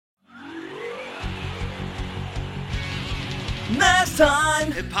Last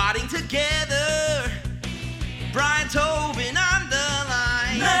time. And potting together. Brian Tobin on the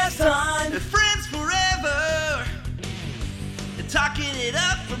line. Last time. Friends forever. Talking it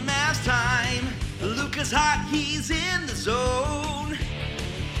up for Mavs time. Luka's hot, he's in the zone.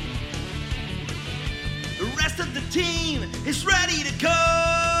 The rest of the team is ready to go.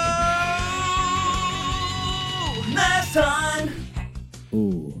 Last time.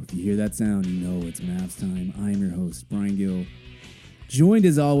 Oh, if you hear that sound, you know it's Mavs time. I'm your host, Brian Gill. Joined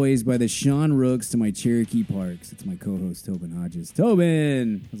as always by the Sean Rooks to my Cherokee Parks. It's my co-host, Tobin Hodges.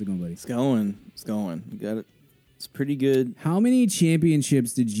 Tobin! How's it going, buddy? It's going. You got it. It's pretty good. How many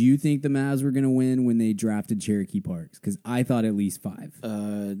championships did you think the Mavs were going to win when they drafted Cherokee Parks? Because I thought at least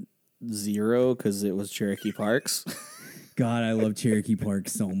 5. 0, because it was Cherokee Parks. God, I love Cherokee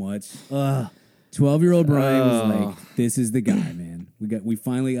Parks so much. 12-year-old Brian was like, "This is the guy, man. We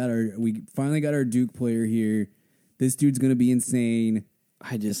finally got our Duke player here. This dude's gonna be insane.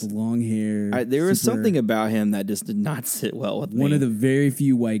 Long hair. There was something about him that just did not sit well with me. One of the very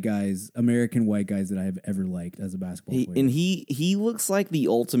few white guys, American white guys that I have ever liked as a basketball player. And he looks like the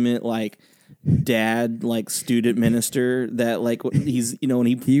ultimate dad, student minister that he's when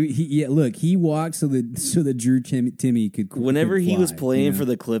he walked so that Drew Timmy could. Whenever could he fly, was playing for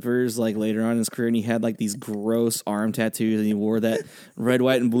the Clippers, later on in his career, and he had these gross arm tattoos, and he wore that red,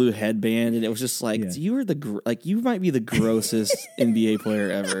 white, and blue headband, and it was just you were you might be the grossest NBA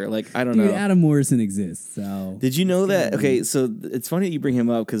player ever. I don't know. Adam Morrison exists. So did you know that? Okay, so it's funny that you bring him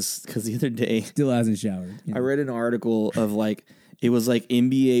up because the other day still hasn't showered. I read an article of it was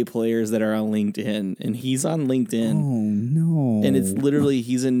NBA players that are on LinkedIn, and he's on LinkedIn. Oh, no. And it's literally,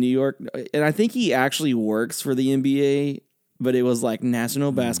 he's in New York, and I think he actually works for the NBA, but it was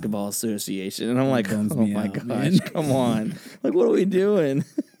National Basketball Association. And I'm like, oh my gosh, man. Come on. What are we doing?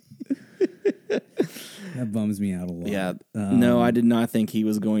 That bums me out a lot. Yeah. No, I did not think he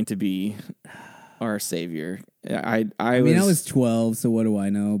was going to be our savior. I was 12, so what do I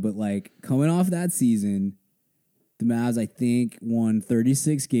know? But coming off that season, the Mavs, I think, won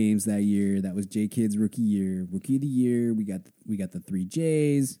 36 games that year. That was J-Kid's rookie year. Rookie of the year. We got the 3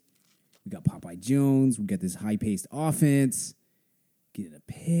 J's. We got Popeye Jones. We got this high-paced offense. Getting a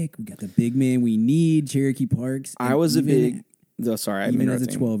pick. We got the big man we need, Cherokee Parks. I was a big... Oh, sorry, even as a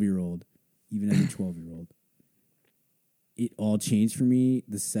 12-year-old. It all changed for me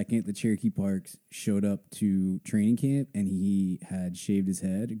the second the Cherokee Parks showed up to training camp and he had shaved his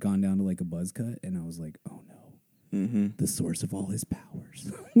head, gone down to a buzz cut, and I was like, oh no. Mm-hmm. The source of all his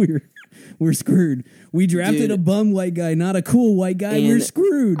powers. We're screwed. We drafted a bum white guy, not a cool white guy. We're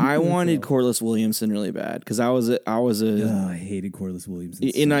screwed. I wanted Corliss Williamson really bad because I hated Corliss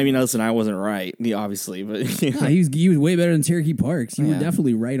Williamson. Listen, I wasn't right, obviously, but he was way better than Cherokee Parks. You were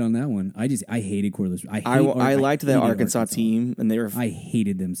definitely right on that one. I hated Corliss. I liked that Arkansas team, and I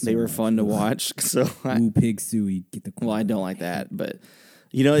hated them. So they were fun to watch. So Pig Suey, get the. Well, I don't like that, but.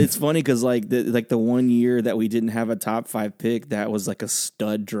 It's funny because the 1 year that we didn't have a top 5 pick, that was a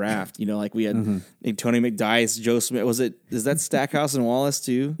stud draft. We had Tony McDyess, Joe Smith. Is that Stackhouse and Wallace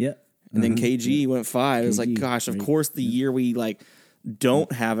too? Yeah. And then KG went 5. It was gosh, of course the year we don't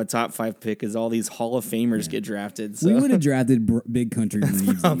have a top 5 pick is all these Hall of Famers get drafted. So. We would have drafted Big Country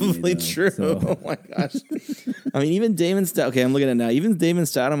Reeves. Probably true. So. Oh my gosh. Even Damon okay, I'm looking at it now. Even Damon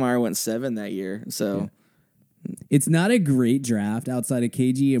Stoudemire went 7 that year. So. Yeah. It's not a great draft outside of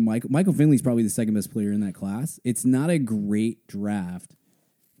KG and Michael. Michael Finley's probably the second best player in that class. It's not a great draft,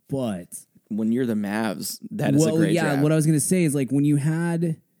 but when you're the Mavs, that is a great draft. What I was going to say is when you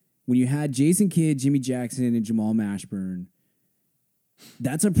had Jason Kidd, Jimmy Jackson, and Jamal Mashburn,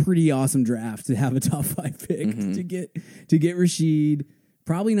 that's a pretty awesome draft to have a top 5 pick to get Rashid.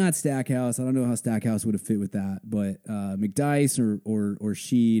 Probably not Stackhouse. I don't know how Stackhouse would have fit with that, but McDyess or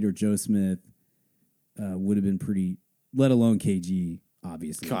Sheed or Joe Smith. Would have been pretty, let alone KG,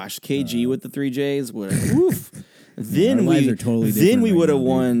 obviously. Gosh, KG with the 3 J's would have. Then we would have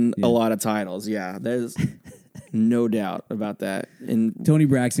won a lot of titles. Yeah, there's no doubt about that. And Tony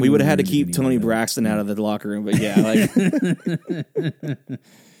Braxton. We would have had to keep Tony Braxton out of the locker room, but yeah.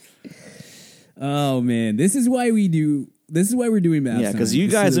 Oh man, this is why we're doing Mavs. Yeah, because you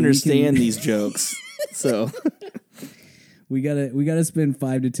guys understand these jokes, so. We gotta spend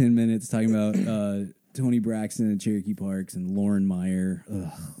 5 to 10 minutes talking about Tony Braxton and Cherokee Parks and Lauren Meyer.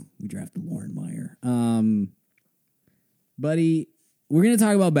 We drafted Lauren Meyer. Buddy, we're gonna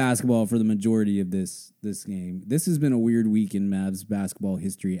talk about basketball for the majority of this game. This has been a weird week in Mavs basketball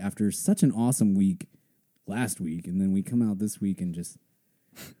history after such an awesome week last week, and then we come out this week and just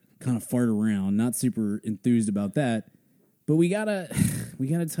kind of fart around. Not super enthused about that, but we gotta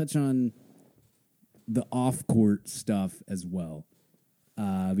touch on the off court stuff as well,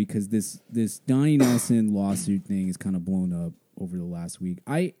 because this Donnie Nelson lawsuit thing is kind of blown up over the last week.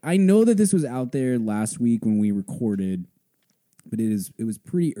 I know that this was out there last week when we recorded, but it was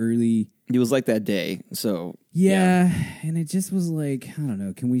pretty early. It was like that day, so yeah, and it just was like, I don't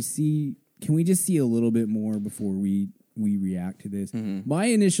know. Can we just see a little bit more before we react to this? Mm-hmm. My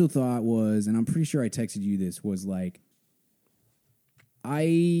initial thought was, and I'm pretty sure I texted you this, was like,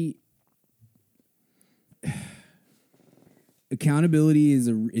 accountability is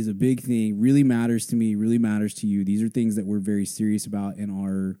a big thing. Really matters to me. Really matters to you. These are things that we're very serious about in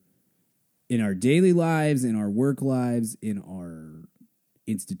our daily lives, in our work lives, in our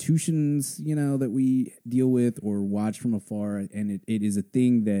institutions, that we deal with or watch from afar. And it is a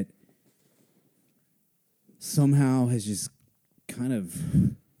thing that somehow has just kind of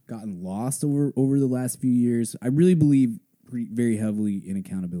gotten lost over the last few years. I really believe very heavily in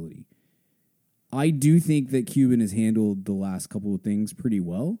accountability. I do think that Cuban has handled the last couple of things pretty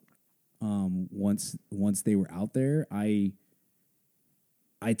well. Once they were out there, I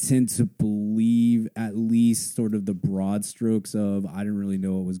tend to believe at least sort of the broad strokes of I didn't really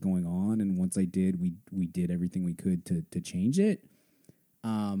know what was going on, and once I did, we did everything we could to change it.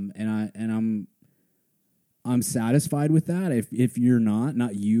 And I'm satisfied with that. If you're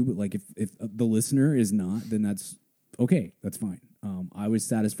not you, but like if the listener is not, then that's okay. That's fine. I was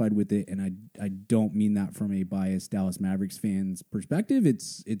satisfied with it, and I don't mean that from a biased Dallas Mavericks fan's perspective.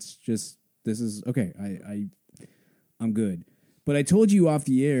 It's just, this is okay. I'm good. But I told you off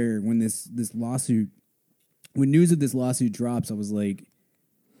the air when this lawsuit, when news of this lawsuit drops, I was like,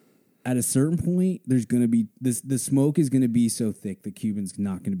 at a certain point, there's going to be the smoke is going to be so thick that Cuban's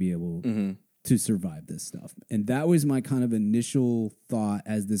not going to be able to survive this stuff. And that was my kind of initial thought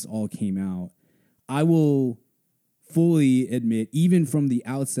as this all came out. I will fully admit, even from the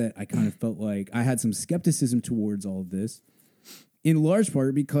outset, I kind of felt like I had some skepticism towards all of this, in large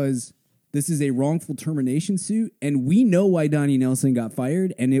part because this is a wrongful termination suit, and we know why Donnie Nelson got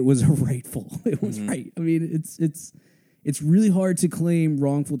fired, and it was rightful. It was right. I mean, it's really hard to claim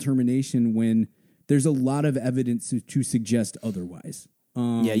wrongful termination when there's a lot of evidence to suggest otherwise.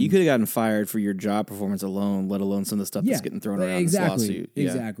 Yeah, you could have gotten fired for your job performance alone, let alone some of the stuff that's getting thrown around this lawsuit.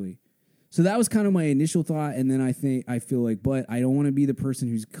 Exactly. So that was kind of my initial thought, and then I feel like, but I don't want to be the person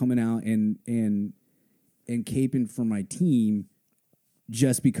who's coming out and caping for my team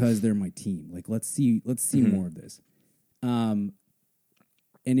just because they're my team. Like, let's see more of this. And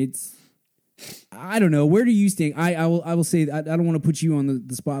it's, I don't know, where do you stand? I will say I don't want to put you on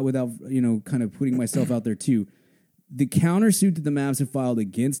the spot without kind of putting myself out there too. The countersuit that the Mavs have filed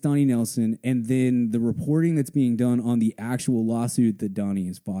against Donnie Nelson, and then the reporting that's being done on the actual lawsuit that Donnie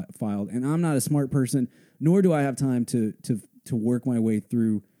has filed. And I'm not a smart person, nor do I have time to work my way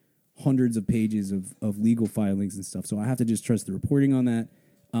through hundreds of pages of legal filings and stuff. So I have to just trust the reporting on that.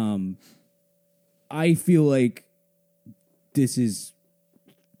 I feel like this is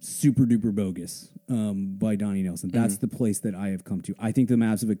super duper bogus by Donnie Nelson. That's the place that I have come to. I think the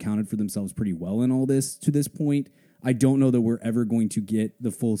Mavs have accounted for themselves pretty well in all this to this point. I don't know that we're ever going to get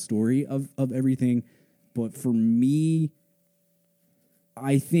the full story of everything, but for me,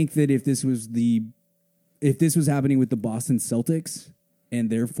 I think that if this was happening with the Boston Celtics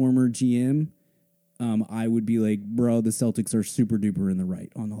and their former GM, I would be like, bro, the Celtics are super duper in the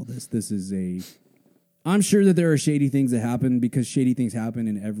right on all this. I'm sure that there are shady things that happen because shady things happen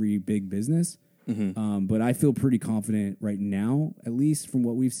in every big business. But I feel pretty confident right now, at least from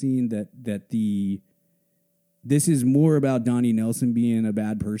what we've seen, that this is more about Donnie Nelson being a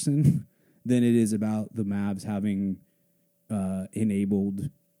bad person than it is about the Mavs having enabled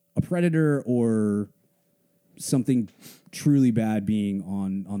a predator or something truly bad being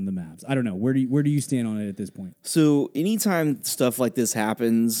on the Mavs. I don't know. Where do you stand on it at this point? So anytime stuff like this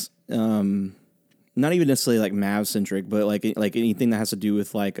happens, not even necessarily like Mavs centric, but like anything that has to do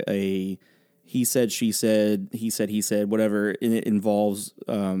with like a he said, she said, he said, whatever, and it involves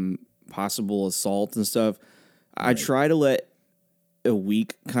possible assault and stuff. Right. I try to let a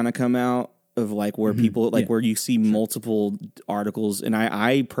week kind of come out of like where people like where you see multiple articles, and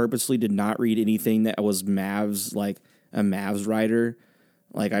I purposely did not read anything that was Mavs, like a Mavs writer.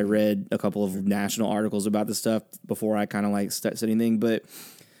 Like I read a couple of national articles about this stuff before I kind of like said anything, but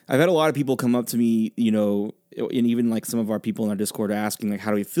I've had a lot of people come up to me, and even like some of our people in our Discord asking like,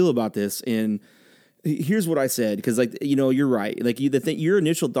 how do we feel about this? And here's what I said, because like, you're right. Like your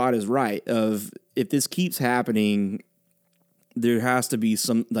initial thought is right of if this keeps happening, there has to be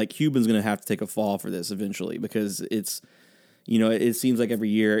some, like Cuban's going to have to take a fall for this eventually, because it's, it seems like every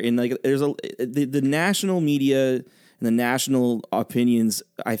year, and like there's the national media And the national opinions,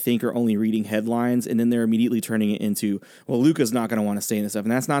 I think, are only reading headlines, and then they're immediately turning it into, well, Luka's not going to want to stay in this stuff,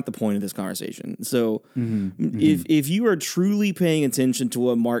 and that's not the point of this conversation. So if you are truly paying attention to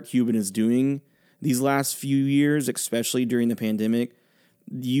what Mark Cuban is doing these last few years, especially during the pandemic,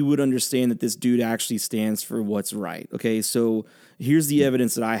 you would understand that this dude actually stands for what's right. Okay, so here's the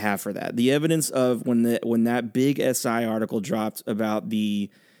evidence that I have for that. The evidence of when that big SI article dropped about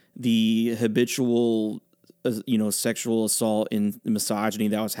the habitual sexual assault and misogyny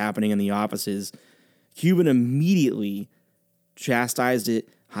that was happening in the offices, Cuban immediately chastised it,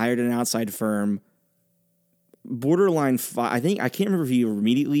 hired an outside firm. Borderline, I can't remember if he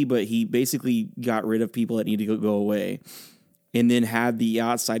immediately, but he basically got rid of people that needed to go away, and then had the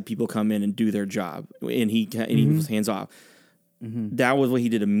outside people come in and do their job, and he was hands off. That was what he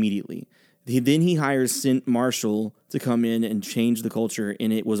did immediately. Then he hires Cint Marshall to come in and change the culture,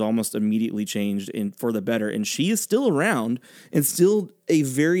 and it was almost immediately changed and for the better. And she is still around and still a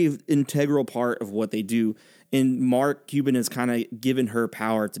very integral part of what they do. And Mark Cuban has kind of given her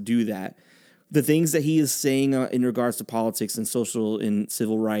power to do that. The things that he is saying in regards to politics and social and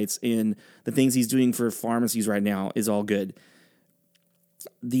civil rights and the things he's doing for pharmacies right now is all good.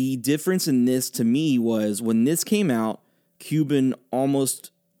 The difference in this to me was when this came out, Cuban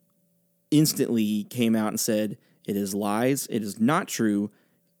almost instantly came out and said, it is lies, it is not true.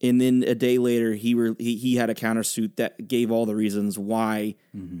 And then a day later, he had a countersuit that gave all the reasons why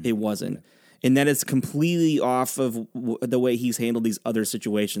it wasn't. And that is completely off of the way he's handled these other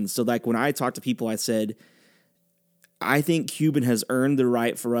situations. So like when I talked to people, I said, I think Cuban has earned the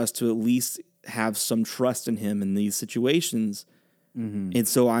right for us to at least have some trust in him in these situations. And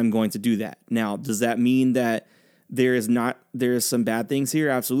so I'm going to do that. Now, does that mean that there is some bad things here?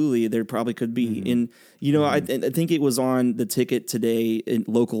 Absolutely. There probably could be. And, I think it was on the ticket today in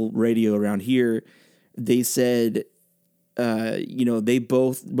local radio around here. They said, they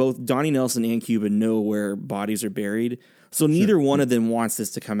both Donnie Nelson and Cuban know where bodies are buried. So neither one of them wants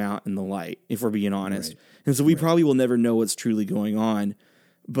this to come out in the light, if we're being honest. Right. And so we probably will never know what's truly going on.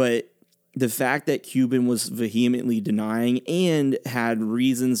 But the fact that Cuban was vehemently denying and had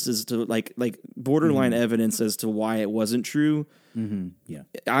reasons as to like borderline evidence as to why it wasn't true. Yeah,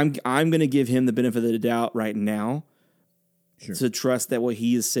 I'm going to give him the benefit of the doubt right now to trust that what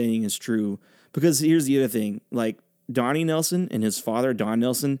he is saying is true. Because here's the other thing, like Donnie Nelson and his father, Don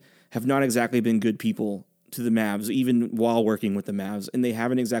Nelson, have not exactly been good people to the Mavs, even while working with the Mavs, and they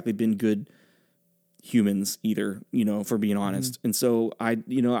haven't exactly been good humans either, for being honest. And so I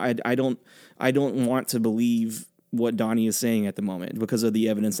don't want to believe what Donnie is saying at the moment because of the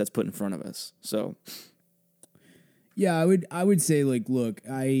evidence that's put in front of us. So yeah, I would say like, look,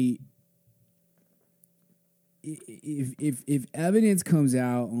 if evidence comes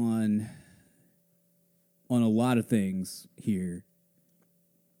out on a lot of things here,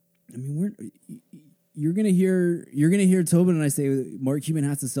 I mean, you're gonna hear Tobin and I say Mark Cuban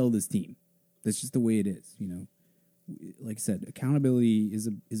has to sell this team. That's just the way it is, Like I said, accountability is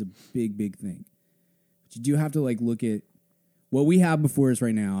a big thing. But you do have to like look at what we have before us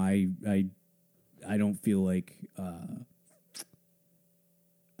right now. I don't feel like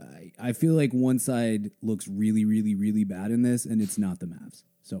I feel like one side looks really, really, really bad in this, and it's not the Mavs.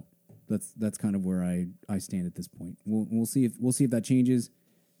 So that's kind of where I stand at this point. We'll see if that changes.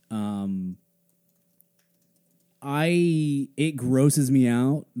 It grosses me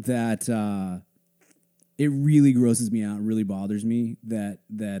out that it really grosses me out. It really bothers me that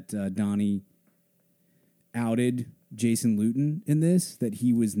Donnie outed Jason Luton in this. That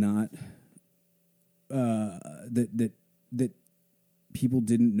he was not that people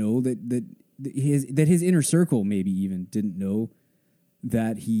didn't know that his inner circle maybe even didn't know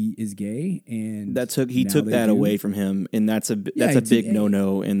that he is gay, and he took that away from him, and that's a big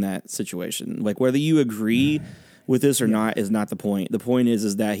no in that situation. Like whether you agree with this or not is not the point. The point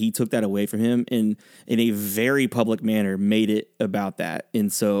is that he took that away from him and in a very public manner made it about that.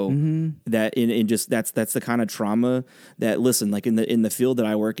 And so that in just that's the kind of trauma that, listen, like in the field that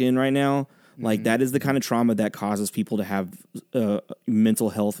I work in right now, like that is the kind of trauma that causes people to have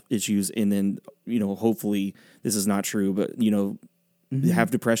mental health issues. And then, hopefully this is not true, but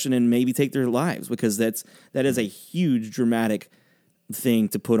have depression and maybe take their lives, because that is a huge dramatic thing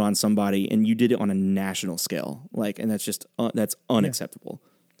to put on somebody, and you did it on a national scale, and that's just that's unacceptable.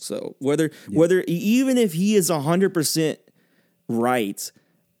 So whether even if he is 100% right,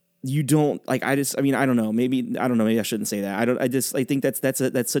 you don't like. I don't know. Maybe I shouldn't say that. I think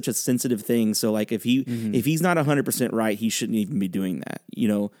that's such a sensitive thing. So like if he's not 100% right, he shouldn't even be doing that.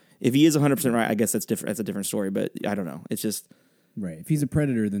 If he is 100% right, I guess that's different. That's a different story. But I don't know. It's just right. If he's a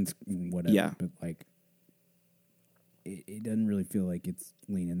predator, then whatever. Yeah. But like, it doesn't really feel like it's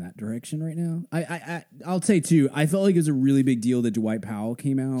leaning that direction right now. I'll say too, I felt like it was a really big deal that Dwight Powell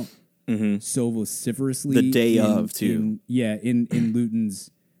came out so vociferously The day of, too. in Luton's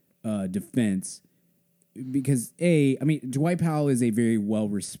defense, because Dwight Powell is a very well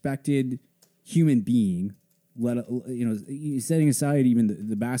respected human being. Setting aside even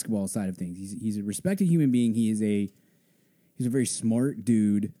the basketball side of things, he's a respected human being. He's a very smart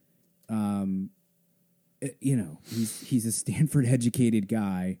dude. He's a Stanford educated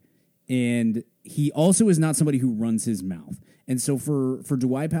guy, and he also is not somebody who runs his mouth. And so for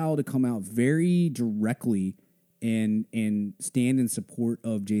Dwight Powell to come out very directly and stand in support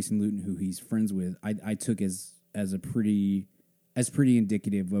of Jason Luton, who he's friends with, I took as pretty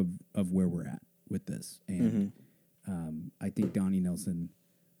indicative of where we're at with this. And I think Donnie Nelson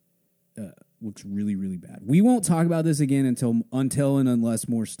looks really, really bad. We won't talk about this again until and unless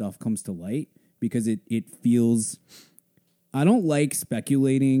more stuff comes to light, because it feels, I don't like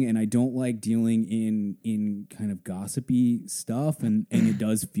speculating and I don't like dealing in kind of gossipy stuff, and it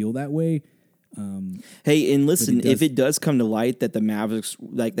does feel that way. Hey, and listen, if it does come to light that the Mavericks,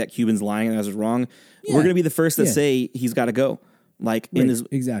 like that Cuban's lying and that was wrong, we're going to be the first to say he's got to go. Like,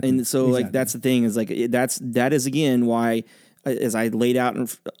 exactly. And so like, that's the thing is like, that is again why, as I laid out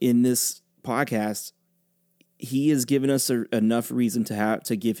in this podcast, he has given us enough reason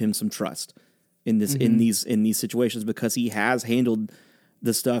to give him some trust in this, in these situations, because he has handled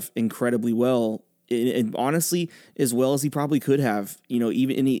the stuff incredibly well. And honestly, as well as he probably could have,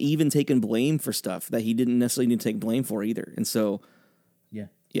 even taken blame for stuff that he didn't necessarily need to take blame for either. And so,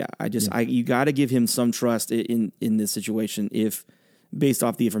 you got to give him some trust in this situation, if based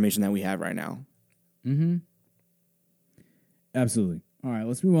off the information that we have right now. Mm-hmm. Absolutely. All right,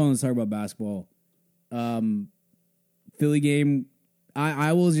 let's move on. Let's talk about basketball. Philly game.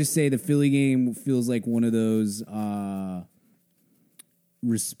 I will just say the Philly game feels like one of those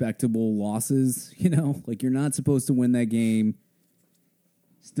respectable losses, like you're not supposed to win that game.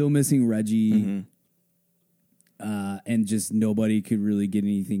 Still missing Reggie, and just nobody could really get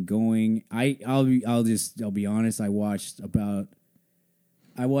anything going. I'll be honest. I watched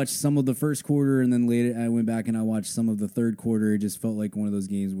some of the first quarter, and then later I went back and I watched some of the third quarter. It just felt like one of those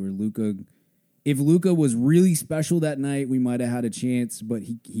games where if Luka was really special that night, we might have had a chance, but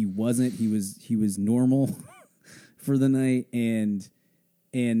he wasn't. He was normal for the night, and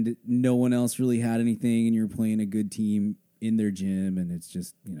no one else really had anything, and you're playing a good team in their gym, and it's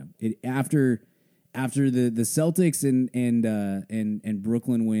just, after the Celtics and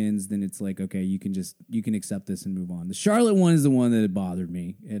Brooklyn wins, then it's like, okay, you can accept this and move on. The Charlotte one is the one that bothered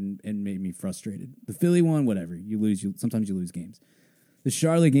me and made me frustrated. The Philly one, whatever, sometimes you lose games. The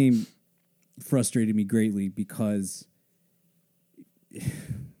Charlotte game frustrated me greatly because you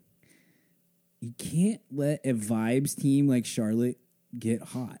can't let a vibes team like Charlotte get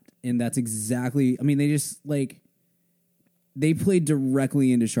hot. And that's exactly, they played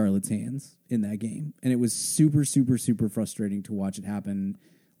directly into Charlotte's hands in that game. And it was super, super, super frustrating to watch it happen.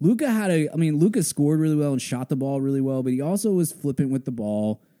 Luka scored really well and shot the ball really well, but he also was flippant with the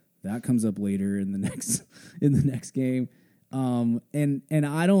ball. That comes up later in the next game. I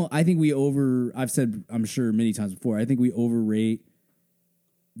think I've said, I'm sure many times before, I think we overrate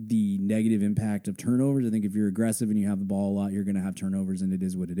the negative impact of turnovers. I think if you're aggressive and you have the ball a lot, you're going to have turnovers, and it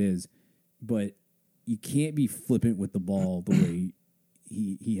is what it is. But you can't be flippant with the ball the way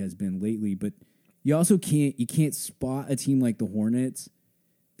he has been lately. But you also can't spot a team like the Hornets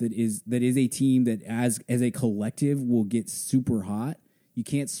that is a team that as a collective will get super hot. You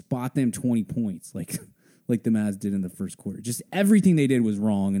can't spot them 20 points like the Mavs did in the first quarter. Just everything they did was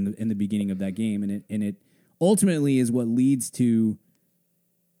wrong in the beginning of that game, and it ultimately is what leads to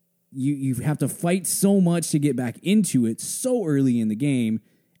you have to fight so much to get back into it so early in the game,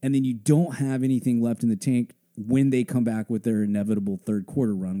 and then you don't have anything left in the tank when they come back with their inevitable third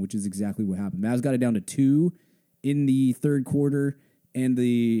quarter run, which is exactly what happened. Mavs got it down to 2 in the third quarter, and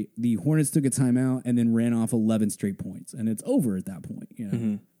the Hornets took a timeout and then ran off 11 straight points, and it's over at that point.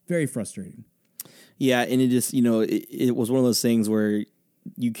 Very frustrating. Yeah, and it just, it was one of those things where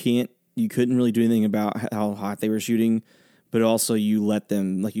you couldn't really do anything about how hot they were shooting, but also you let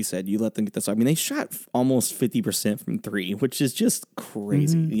them, like you said, get this. I mean, they shot almost 50% from 3, which is just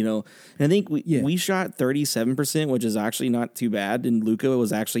crazy, And I think we shot 37%, which is actually not too bad. And Luka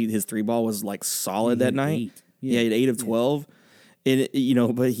was actually, his 3 ball was like solid that night. 8. Yeah, he had 8 of 12. And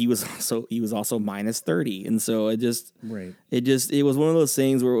but he was also minus 30, and so it was one of those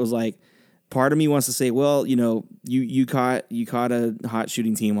things where it was like, part of me wants to say, well, you caught a hot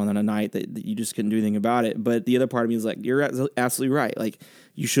shooting team on a night that you just couldn't do anything about it. But the other part of me is like, you're absolutely right. Like,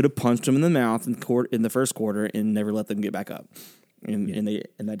 you should have punched them in the mouth in the first quarter and never let them get back up. And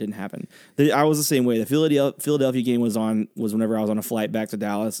that didn't happen. I was the same way. The Philadelphia game was whenever I was on a flight back to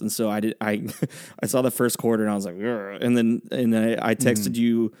Dallas, and so I saw the first quarter and I was like, "Ugh." and then I texted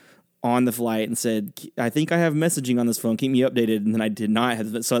you on the flight and said, I think I have messaging on this phone. Keep me updated. And then I did not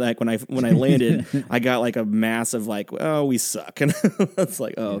have. So like when I landed, I got like a massive like, oh, we suck, and it's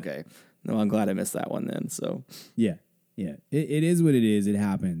like, oh, okay. No, I'm glad I missed that one then. So yeah. It is what it is. It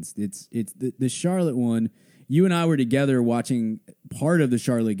happens. It's the Charlotte one. You and I were together watching part of the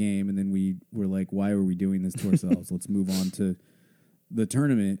Charlotte game, and then we were like, why are we doing this to ourselves? Let's move on to the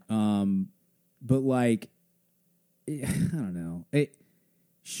tournament. But like, I don't know.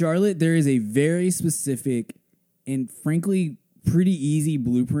 Charlotte, there is a very specific and frankly pretty easy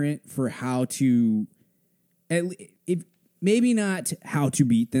blueprint for how to, maybe not how to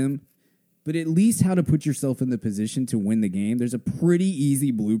beat them, but at least how to put yourself in the position to win the game. There's a pretty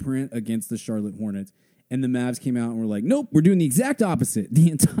easy blueprint against the Charlotte Hornets. And the Mavs came out and were like, nope, we're doing the exact opposite.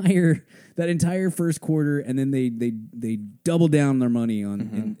 That entire first quarter, and then they doubled down their money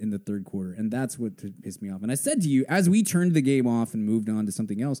on in the third quarter, and that's what pissed me off. And I said to you, as we turned the game off and moved on to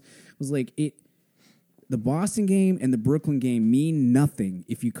something else, was like, the Boston game and the Brooklyn game mean nothing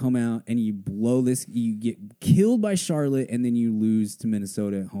if you come out and you blow this, you get killed by Charlotte, and then you lose to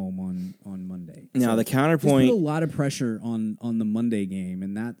Minnesota at home on Monday. Now so the counterpoint, put a lot of pressure on the Monday game,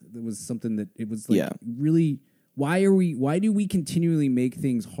 and that was something that it was like really. Why do we continually make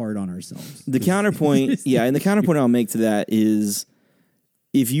things hard on ourselves? The counterpoint, and the counterpoint I'll make to that is,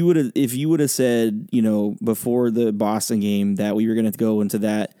 if you would have said, before the Boston game that we were going to go into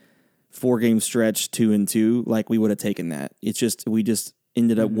that 4-game stretch 2-2, like, we would have taken that. It's just we just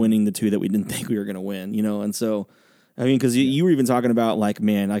ended up winning the 2 that we didn't think we were going to win, and so I mean, because you were even talking about like,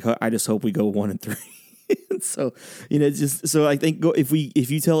 man, like, I just hope we go 1-3. So, so I think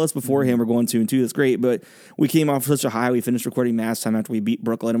if you tell us beforehand we're going 2-2, that's great. But we came off such a high. We finished recording Mass Time after we beat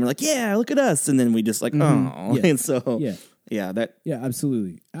Brooklyn, and we're like, yeah, look at us. And then we just like, and so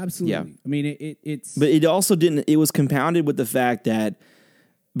absolutely. Yeah. I mean, it's, but it also didn't. It was compounded with the fact that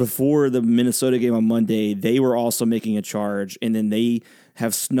before the Minnesota game on Monday, they were also making a charge, and then they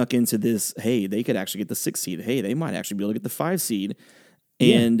have snuck into this. Hey, they could actually get the 6 seed. Hey, they might actually be able to get the 5 seed,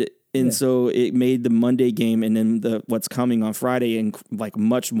 and so it made the Monday game and then what's coming on Friday and like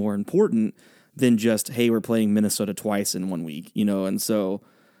much more important than just, hey, we're playing Minnesota twice in 1 week, and so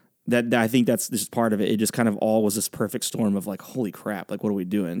that I think that's just part of it. It just kind of all was this perfect storm of like, holy crap, like, what are we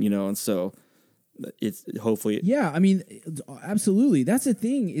doing, and so it's hopefully. Yeah, I mean, absolutely. That's the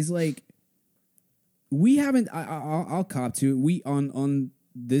thing is like, we haven't, I'll cop to it. We on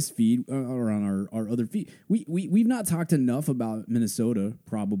this feed or on our other feed, we've not talked enough about Minnesota,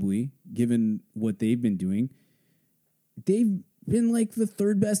 probably, given what they've been doing. They've been like the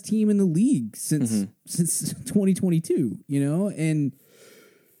third best team in the league since 2022, and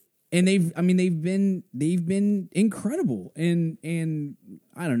they've been incredible, and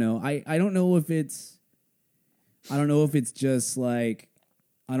I don't know. I don't know if it's just like,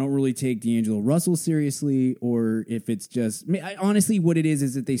 I don't really take D'Angelo Russell seriously, or if it's just, honestly, what it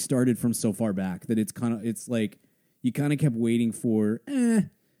is that they started from so far back that it's like you kind of kept waiting for,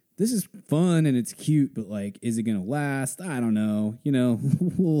 this is fun and it's cute, but like, is it gonna last? I don't know.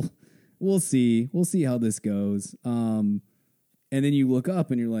 We'll see. We'll see how this goes. And then you look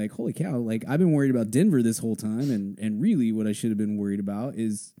up and you're like, holy cow! Like, I've been worried about Denver this whole time, and really, what I should have been worried about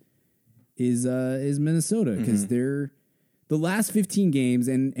is Minnesota, because they're. The last 15 games,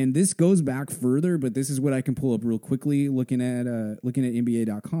 and this goes back further, but this is what I can pull up real quickly looking at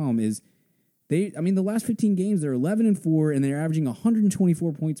NBA.com, is the last 15 games, they're 11-4, and they're averaging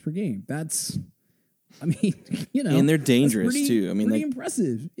 124 points per game. That's, and they're dangerous too. I mean, pretty like,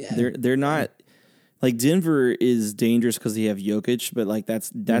 impressive. Yeah, they're not like, Denver is dangerous because they have Jokic, but like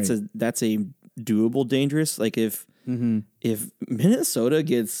that's a doable dangerous. Like if Minnesota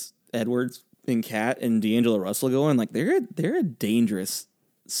gets Edwards and Cat and D'Angelo Russell going, like, they're a dangerous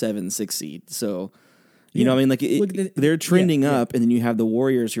 7-6 seed. So, they're trending up, and then you have the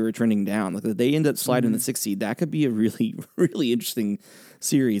Warriors who are trending down. Like, if they end up sliding the 6 seed, that could be a really, really interesting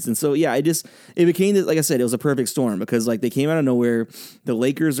series. And so, it became, like I said, it was a perfect storm, because like, they came out of nowhere. The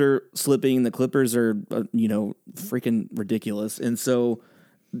Lakers are slipping, the Clippers are, freaking ridiculous, and so.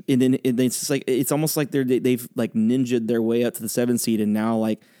 And then it's just like, it's almost like they've like ninja'd their way up to the 7 seed, and now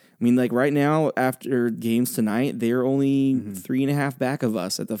like. I mean, like, right now, after games tonight, they're only 3.5 back of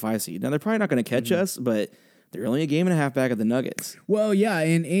us at the 5 seed. Now, they're probably not going to catch us, but They're only a game and a half back of the Nuggets. Well, yeah,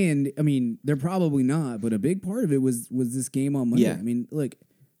 and I mean they're probably not, but a big part of it was this game on Monday. Yeah. I mean, look,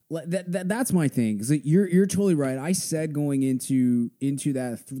 that's my thing. 'Cause you're totally right. I said going into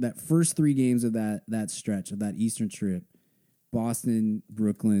that first 3 games of that stretch of that Eastern trip, Boston,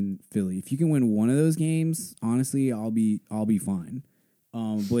 Brooklyn, Philly. If you can win one of those games, honestly, I'll be fine.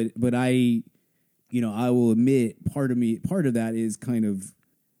 But I will admit part of that is kind of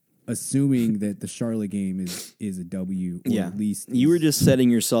assuming that the Charlotte game is a W, or at least you were just setting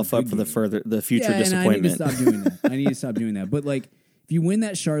yourself up for the future disappointment. And I need to stop doing that. I need to stop doing that. But like, if you win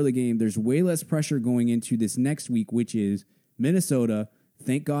that Charlotte game, there's way less pressure going into this next week, which is Minnesota.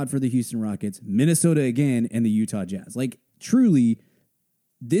 Thank God for the Houston Rockets, Minnesota again, and the Utah Jazz. Like, truly,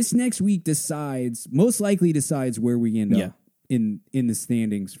 this next week most likely decides where we end up in the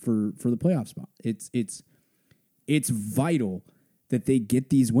standings for the playoff spot. It's vital that they get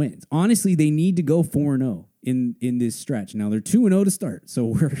these wins. Honestly, they need to go 4-0 in this stretch. Now they're 2-0 to start,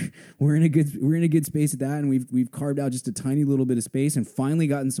 so we're in a good space at that, and we've carved out just a tiny little bit of space and finally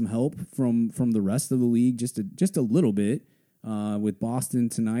gotten some help from the rest of the league, just a little bit, with Boston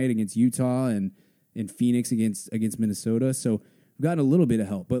tonight against Utah and Phoenix against Minnesota. So we've gotten a little bit of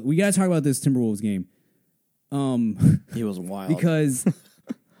help, but we got to talk about this Timberwolves game. It was wild because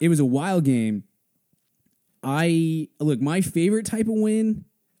it was a wild game. My favorite type of win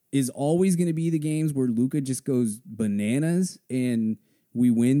is always going to be the games where Luka just goes bananas and we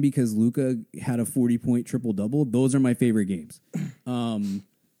win because Luka had a 40-point triple-double. Those are my favorite games.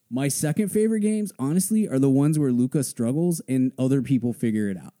 My second favorite games, honestly, are the ones where Luka struggles and other people figure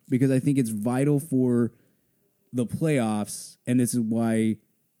it out, because I think it's vital for the playoffs, and this is why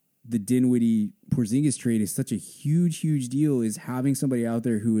the Dinwiddie-Porzingis trade is such a huge, huge deal, is having somebody out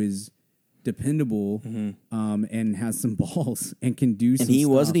there who is dependable, and has some balls and can do some stuff. And he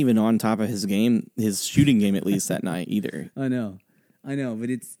wasn't even on top of his game, his shooting game, at least that night either. I know, but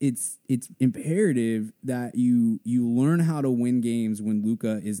it's imperative that you learn how to win games when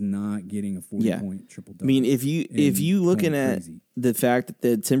Luka is not getting a 40-point triple-double. I mean, if you looking at the fact that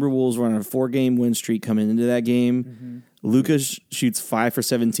the Timberwolves were on a 4-game win streak coming into that game, Luka shoots 5 for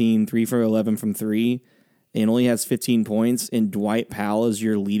 17, 3 for 11 from 3. And only has 15 points, and Dwight Powell is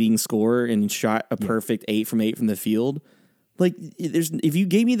your leading scorer and shot a perfect 8 from 8 from the field. Like, if you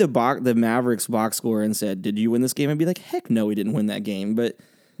gave me the Mavericks box score and said, "Did you win this game?" I'd be like, "Heck no, we didn't win that game." But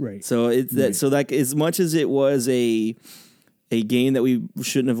so it's that. So like, as much as it was a game that we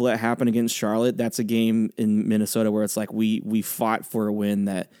shouldn't have let happen against Charlotte, that's a game in Minnesota where it's like we fought for a win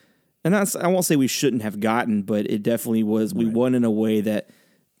that, and I won't say we shouldn't have gotten, but it definitely was. We won in a way that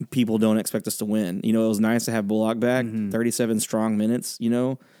people don't expect us to win. You know, it was nice to have Bullock back, 37 strong minutes, you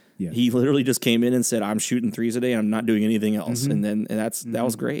know. Yeah. He literally just came in and said, "I'm shooting threes today, I'm not doing anything else." And then that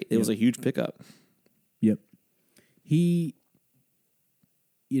was great. It was a huge pickup. Yep. This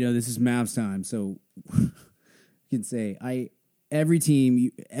is Mavs time, so you can say every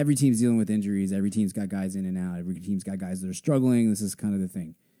team's dealing with injuries, every team's got guys in and out, every team's got guys that are struggling. This is kind of the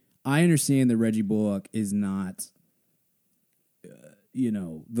thing. I understand that Reggie Bullock is not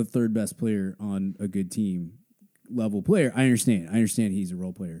the third best player on a good team level player. I understand he's a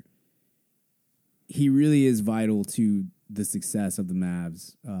role player. He really is vital to the success of the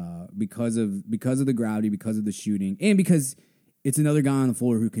Mavs, because of the gravity, because of the shooting, and because it's another guy on the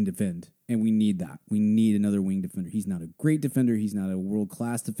floor who can defend, and we need that. We need another wing defender. He's not a great defender. He's not a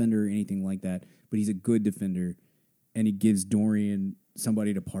world-class defender or anything like that, but he's a good defender, and he gives Dorian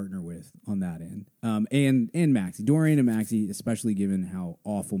somebody to partner with on that end. And Maxey. Dorian and Maxey, especially given how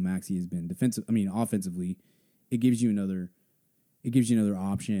awful Maxey has been offensively, it gives you another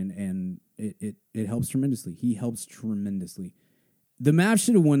option, and it helps tremendously. He helps tremendously. The Mavs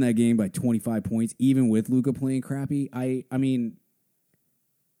should have won that game by 25 points, even with Luka playing crappy. I mean,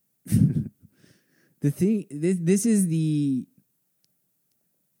 this is the.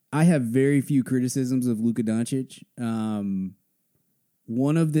 I have very few criticisms of Luka Doncic.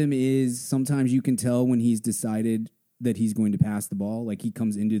 One of them is sometimes you can tell when he's decided that he's going to pass the ball. Like, he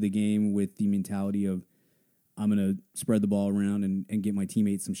comes into the game with the mentality of, I'm going to spread the ball around and get my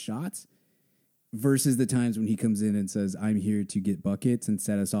teammates some shots, versus the times when he comes in and says, I'm here to get buckets and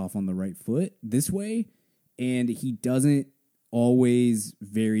set us off on the right foot this way. And he doesn't always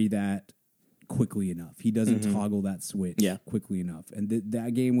vary that quickly enough. He doesn't toggle that switch quickly enough. And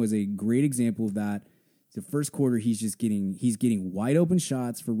that game was a great example of that. The first quarter, he's getting wide open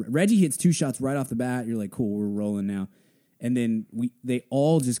shots. For Reggie hits 2 shots right off the bat. You're like, cool, we're rolling now. And then they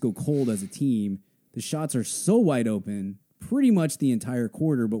all just go cold as a team. The shots are so wide open pretty much the entire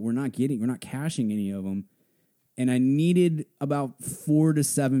quarter, but we're not cashing any of them. And I needed about 4 to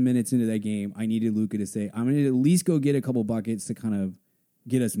 7 minutes into that game, I needed Luka to say, I'm going to at least go get a couple buckets to kind of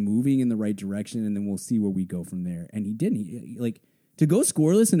get us moving in the right direction, and then we'll see where we go from there. And he didn't. To go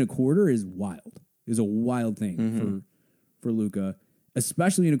scoreless in a quarter is wild. Is a wild thing for Luka,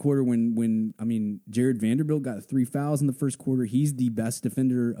 especially in a quarter when Jared Vanderbilt got 3 fouls in the first quarter. He's the best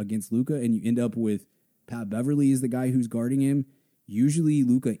defender against Luka, and you end up with Pat Beverly is the guy who's guarding him. Usually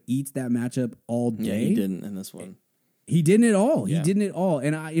Luka eats that matchup all day. Yeah, he didn't in this one. He didn't at all. Yeah. He didn't at all.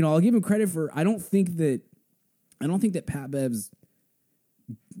 And I'll give him credit for. I don't think that Pat Bev's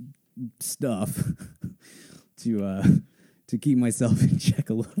stuff to keep myself in check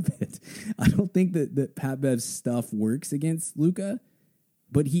a little bit. I don't think that Pat Bev's stuff works against Luka,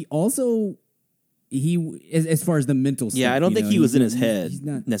 but he also as far as the mental stuff. Yeah, I don't think he was in his head he's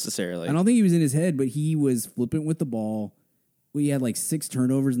not, necessarily. I don't think he was in his head, but he was flippant with the ball. We had like 6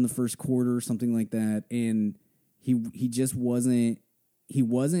 turnovers in the first quarter or something like that, and he just wasn't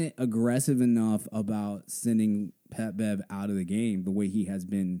aggressive enough about sending Pat Bev out of the game the way he has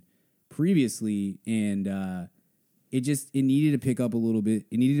been previously, and it needed to pick up a little bit.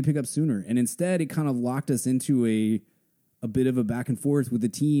 It needed to pick up sooner, and instead it kind of locked us into a bit of a back and forth with a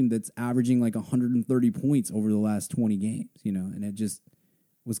team that's averaging like 130 points over the last 20 games, and it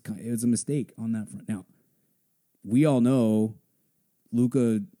was a mistake on that front. Now, we all know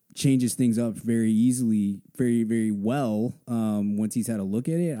Luka changes things up very easily, very, very well once he's had a look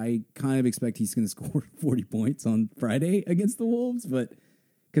at it. I kind of expect he's going to score 40 points on Friday against the Wolves, but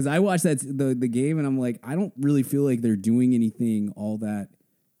because I watched the game and I'm like, I don't really feel like they're doing anything all that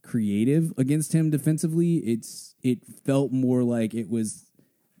creative against him defensively. It felt more like it was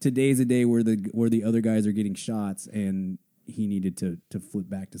today's a day where the other guys are getting shots and he needed to flip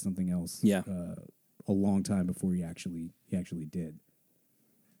back to something else. Yeah. A long time before he actually did.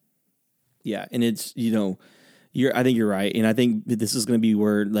 Yeah, and it's I think you're right, and I think this is going to be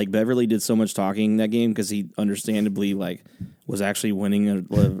where like Beverly did so much talking that game because he understandably like was actually winning a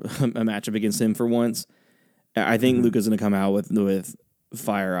matchup against him for once. I think Luka's going to come out with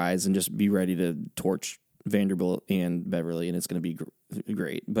fire eyes and just be ready to torch Vanderbilt and Beverly, and it's going to be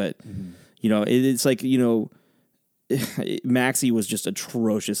great. But it's like Maxey was just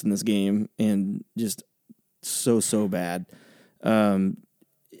atrocious in this game and just so bad.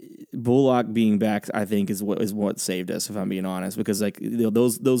 Bullock being back, I think, is what saved us, if I'm being honest, because like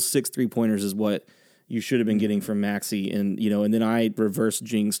those 6 3-pointers is what you should have been getting from Maxey, and and then I reverse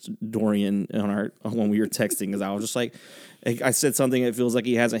jinxed Dorian when we were texting because I was just like, I said something. It feels like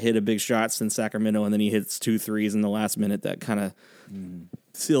he hasn't hit a big shot since Sacramento, and then he hits 2 threes in the last minute that kind of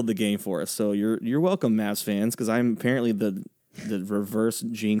sealed the game for us. So you're welcome, Mavs fans, because I'm apparently the reverse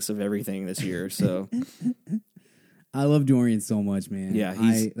jinx of everything this year. So. I love Dorian so much, man. Yeah,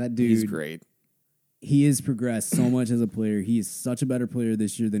 that dude. He's great. He has progressed so much as a player. He is such a better player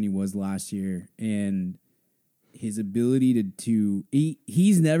this year than he was last year, and his ability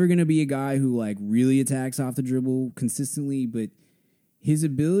he's never going to be a guy who like really attacks off the dribble consistently, but his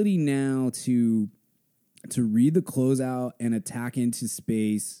ability now to read the closeout and attack into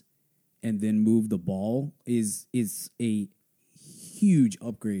space and then move the ball is a huge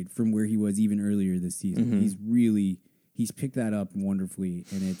upgrade from where he was even earlier this season. He's picked that up wonderfully,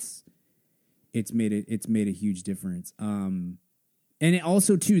 and it's made a huge difference. And it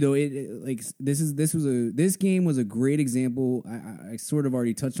also too, though, this game was a great example. I sort of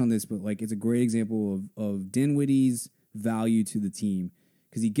already touched on this, but like it's a great example of Dinwiddie's value to the team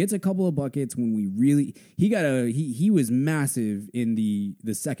because he gets a couple of buckets when he was massive in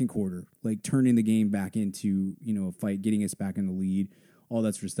the second quarter, like turning the game back into a fight, getting us back in the lead, all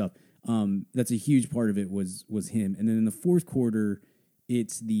that sort of stuff. That's a huge part of it was him. And then in the fourth quarter,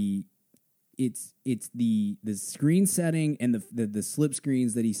 it's the screen setting and the slip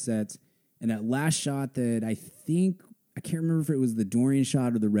screens that he sets, and that last shot that I can't remember if it was the Dorian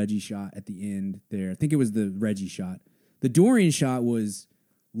shot or the Reggie shot at the end there. I think it was the Reggie shot. The Dorian shot was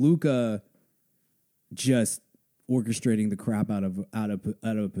Luka just orchestrating the crap out of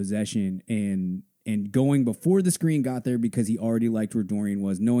a possession and going before the screen got there because he already liked where Dorian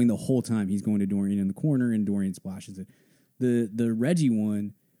was, knowing the whole time he's going to Dorian in the corner and Dorian splashes it. The Reggie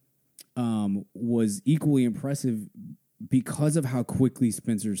one was equally impressive because of how quickly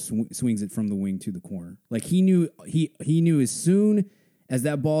Spencer swings it from the wing to the corner. Like he knew as soon as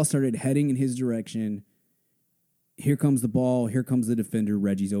that ball started heading in his direction, here comes the ball, here comes the defender,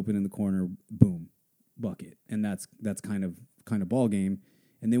 Reggie's open in the corner, boom, bucket. And that's kind of ball game.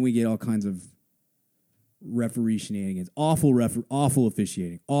 And then we get all kinds of referee shenanigans, awful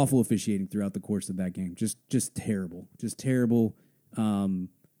officiating throughout the course of that game. Just terrible.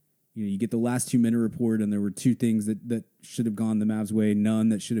 you get the last 2-minute report, and there were 2 things that should have gone the Mavs' way, none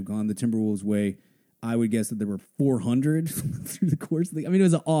that should have gone the Timberwolves' way. I would guess that there were 400 through the course of the. I mean, it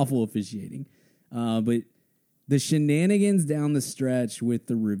was an awful officiating, but the shenanigans down the stretch with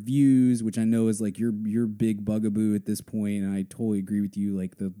the reviews, which I know is like your big bugaboo at this point, and I totally agree with you.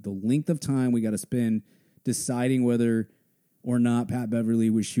 Like the length of time we got to spend deciding whether or not Pat Beverly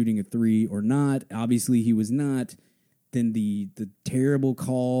was shooting a 3 or not. Obviously, he was not. Then the terrible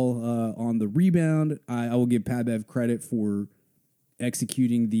call on the rebound. I will give Pat Bev credit for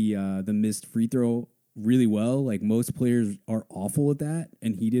executing the missed free throw really well. Like most players are awful at that,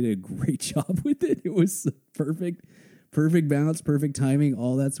 and he did a great job with it. It was perfect bounce, perfect timing,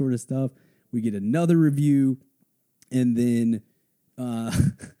 all that sort of stuff. We get another review, and then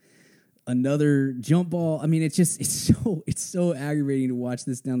another jump ball. I mean, it's so aggravating to watch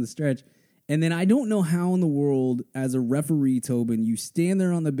this down the stretch. And then I don't know how in the world, as a referee, Tobin, you stand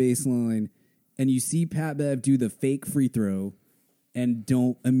there on the baseline and you see Pat Bev do the fake free throw and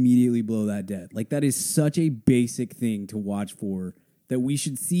don't immediately blow that dead. Like, that is such a basic thing to watch for that we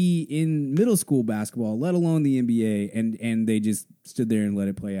should see in middle school basketball, let alone the NBA, and they just stood there and let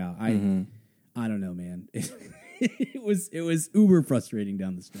it play out. I don't know, man. It was uber frustrating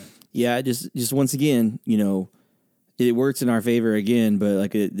down the stretch. Yeah, just once again, it works in our favor again, but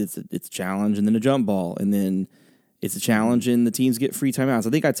like it's a challenge and then a jump ball, and then it's a challenge and the teams get free timeouts.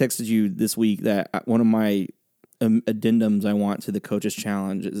 I think I texted you this week that one of my addendums I want to the coaches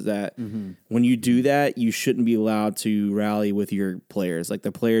challenge is that when you do that, you shouldn't be allowed to rally with your players. Like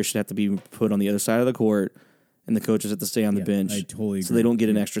the players should have to be put on the other side of the court, and the coaches have to stay on the bench. I totally agree. So they don't get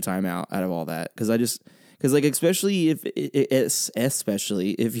an extra timeout out of all that. Because especially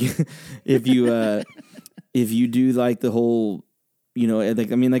if you do like the whole,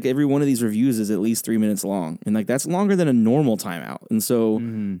 like every one of these reviews is at least 3 minutes long, and like that's longer than a normal timeout, and so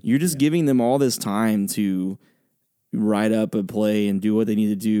you're just giving them all this time to write up a play and do what they need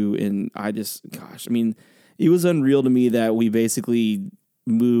to do. And it was unreal to me that we basically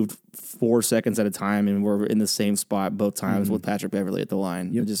moved 4 seconds at a time and we're in the same spot both times with Patrick Beverly at the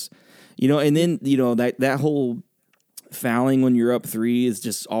line. Yep. And then that whole fouling when you're up 3 is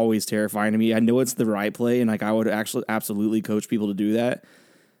just always terrifying to me. I know it's the right play, and like I would actually absolutely coach people to do that,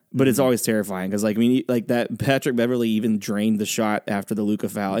 but it's always terrifying because that Patrick Beverly even drained the shot after the Luka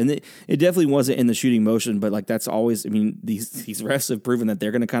foul, and it definitely wasn't in the shooting motion, but like that's always. I mean, these refs have proven that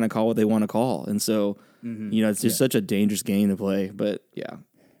they're going to kind of call what they want to call, and so it's just such a dangerous game to play. But yeah,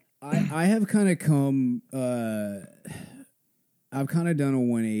 I have kind of come. I've kind of done a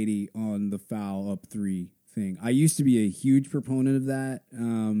 180 on the foul up 3 thing. I used to be a huge proponent of that,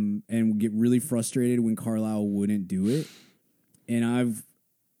 and would get really frustrated when Carlisle wouldn't do it. And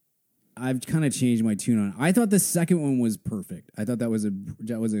I've kind of changed my tune on it. I thought the second one was perfect. I thought that was a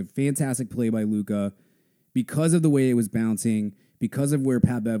fantastic play by Luka because of the way it was bouncing, because of where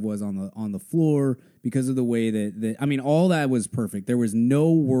Pat Bev was on the floor, because of the way that I mean, all that was perfect. There was no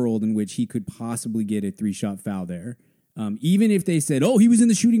world in which he could possibly get a 3-shot foul there. Even if they said, "Oh, he was in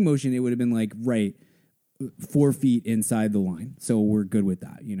the shooting motion," it would have been like, right, 4 feet inside the line. So we're good with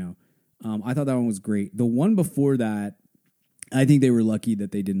that, I thought that one was great. The one before that, I think they were lucky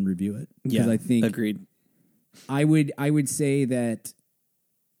that they didn't review it. Yeah, I think agreed. I would say that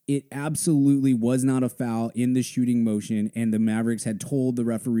it absolutely was not a foul in the shooting motion, and the Mavericks had told the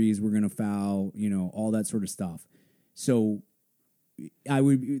referees we're going to foul, all that sort of stuff. So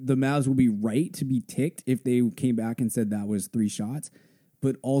the Mavs would be right to be ticked if they came back and said that was 3 shots.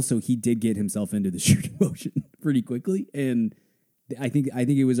 But also, he did get himself into the shooting motion pretty quickly, and I think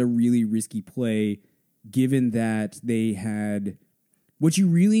it was a really risky play, given that they had what you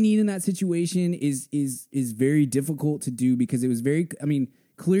really need in that situation is very difficult to do because it was very. I mean,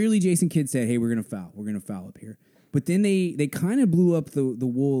 clearly Jason Kidd said, "Hey, we're gonna foul up here," but then they kind of blew up the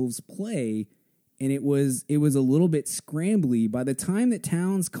Wolves' play, and it was a little bit scrambly. By the time that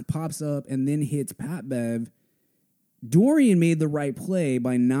Towns pops up and then hits Pat Bev, Dorian made the right play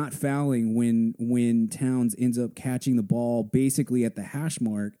by not fouling when Towns ends up catching the ball basically at the hash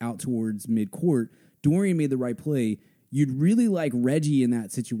mark out towards midcourt. Dorian made the right play. You'd really like Reggie in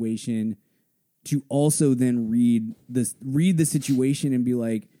that situation to also then read the situation and be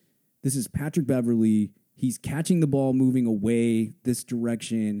like, this is Patrick Beverly. He's catching the ball moving away this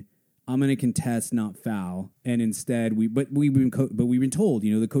direction. I'm going to contest, not foul. And instead, we've been told,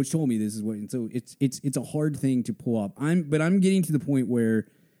 the coach told me this is what. And so it's a hard thing to pull up. I'm getting to the point where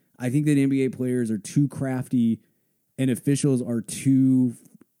I think that NBA players are too crafty and officials are too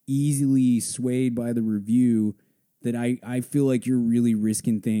easily swayed by the review that I feel like you're really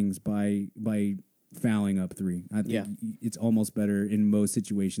risking things by fouling up 3. I think it's almost better in most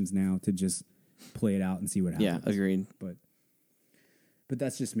situations now to just play it out and see what happens. Yeah, agreed. But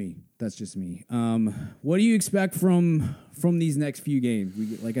that's just me. That's just me. What do you expect from these next few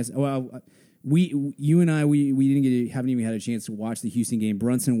games? Like I said, you and I haven't even had a chance to watch the Houston game.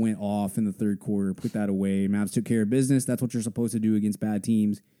 Brunson went off in the third quarter, put that away. Mavs took care of business. That's what you're supposed to do against bad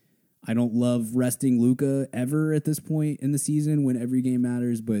teams. I don't love resting Luka ever at this point in the season when every game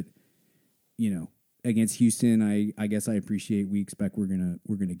matters, but against Houston, I guess I appreciate. We expect we're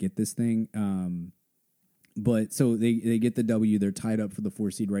gonna get this thing. But so they get the W. They're tied up for the 4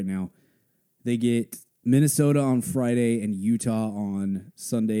 seed right now. They get Minnesota on Friday and Utah on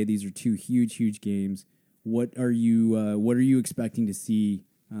Sunday. These are 2 huge games. What are you expecting to see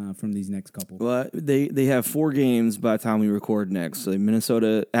from these next couple? Well, they have 4 games by the time we record next. So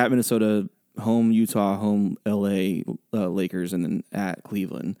Minnesota, home Utah, home LA Lakers, and then at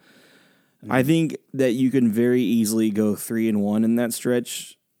Cleveland. Mm-hmm. I think that you can very easily go 3-1 in that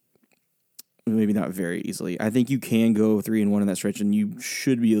stretch. Maybe not very easily. I think you can go 3-1 in that stretch, and you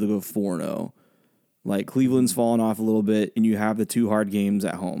should be able to go 4-0. Like Cleveland's fallen off a little bit, and you have the 2 hard games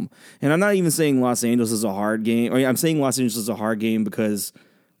at home. And I'm not even saying Los Angeles is a hard game. I'm saying Los Angeles is a hard game because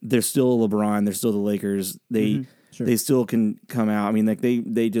they're still LeBron, they're still the Lakers. They still can come out. I mean, like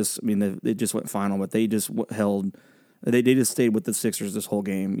they just went final, but they just held. They just stayed with the Sixers this whole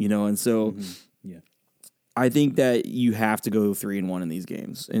game, and so. Yeah. I think that you have to go 3-1 in these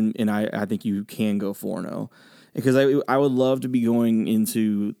games, and I think you can go 4-0 because I would love to be going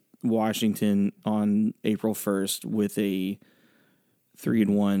into Washington on April 1st with a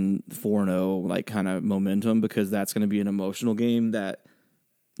 3-1, 4-0 like kind of momentum because that's going to be an emotional game that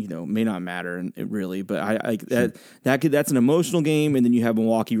may not matter really, but I that's an emotional game, and then you have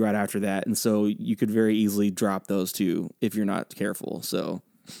Milwaukee right after that, and so you could very easily drop those 2 if you're not careful. So,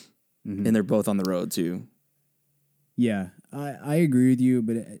 and they're both on the road too. Yeah, I agree with you,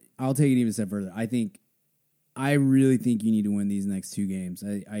 but I'll take it even a step further. I really think you need to win these next 2 games.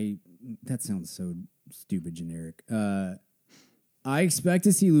 That sounds so stupid generic. I expect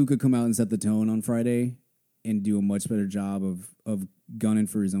to see Luka come out and set the tone on Friday and do a much better job of gunning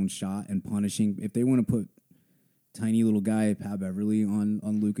for his own shot and punishing. If they want to put tiny little guy Pat Beverly on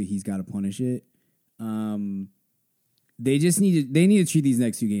Luka, he's got to punish it. They need to treat these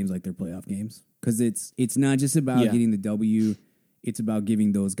next 2 games like they're playoff games. Because it's not just about getting the W, it's about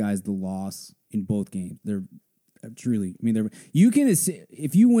giving those guys the loss in both games. They're truly,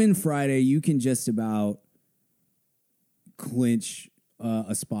 if you win Friday, you can just about clinch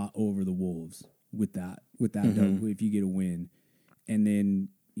a spot over the Wolves with that W if you get a win, and then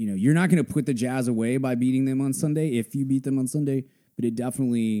you're not going to put the Jazz away by beating them on Sunday if you beat them on Sunday. But it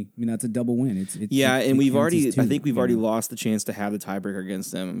definitely, that's a double win. And we've already, I think we've already lost the chance to have the tiebreaker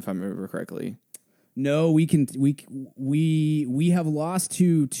against them, if I remember correctly. No, we have lost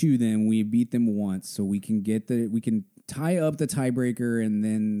to them. We beat them once, so we can tie up the tiebreaker, and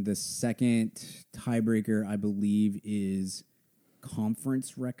then the second tiebreaker, I believe, is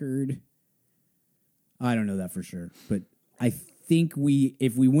conference record. I don't know that for sure, but I think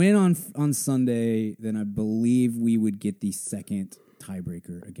if we win on Sunday, then I believe we would get the second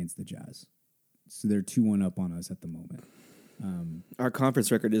tiebreaker against the Jazz. So they're 2-1 up on us at the moment. Our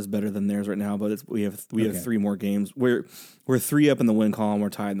conference record is better than theirs right now, but we have 3 more games. We're 3 up in the win column. We're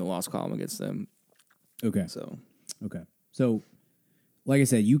tied in the loss column against them. Okay. So, like I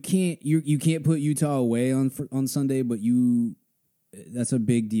said, you can't put Utah away on Sunday, but that's a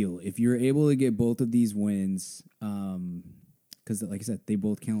big deal if you're able to get both of these wins. Because, like I said, they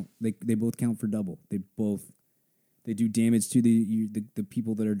both count. They both count for double. They do damage to the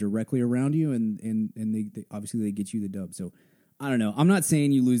people that are directly around you, and they obviously they get you the dub. So I don't know. I'm not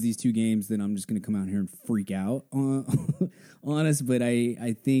saying you lose these 2 games, then I'm just going to come out here and freak out on us. But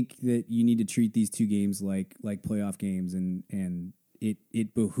I think that you need to treat these 2 games like playoff games, and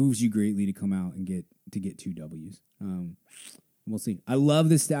it behooves you greatly to come out and get 2 Ws. We'll see. I love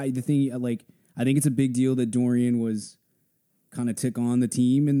this stat. The thing, I think it's a big deal that Dorian was kind of took on the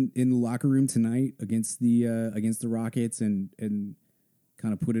team in the locker room tonight against the Rockets and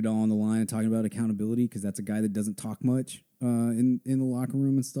kind of put it all on the line and talking about accountability, because that's a guy that doesn't talk much in the locker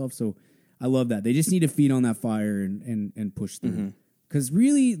room and stuff. So I love that. They just need to feed on that fire and push through. Because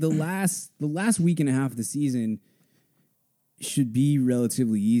really, the last week and a half of the season should be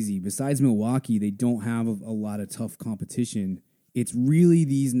relatively easy. Besides Milwaukee, they don't have a lot of tough competition. It's really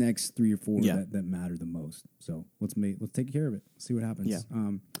these next 3 or 4 that matter the most. So let's take care of it. See what happens. Yeah.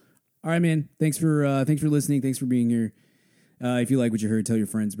 All right, man. Thanks for listening. Thanks for being here. If you like what you heard, tell your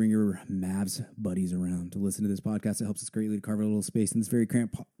friends, bring your Mavs buddies around to listen to this podcast. It helps us greatly to carve a little space in this very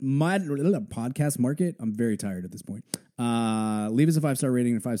cramped podcast market. I'm very tired at this point. Leave us a 5-star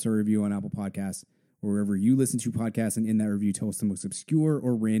rating and a 5-star review on Apple Podcasts or wherever you listen to podcasts. And in that review, tell us the most obscure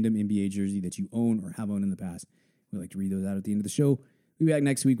or random NBA jersey that you own or have owned in the past. We like to read those out at the end of the show. We'll be back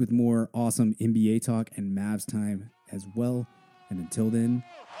next week with more awesome NBA talk and Mavs time as well. And until then,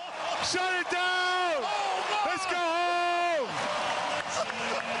 shut it down! Let's go home!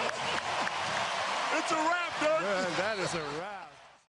 It's a wrap, dude! That is a wrap.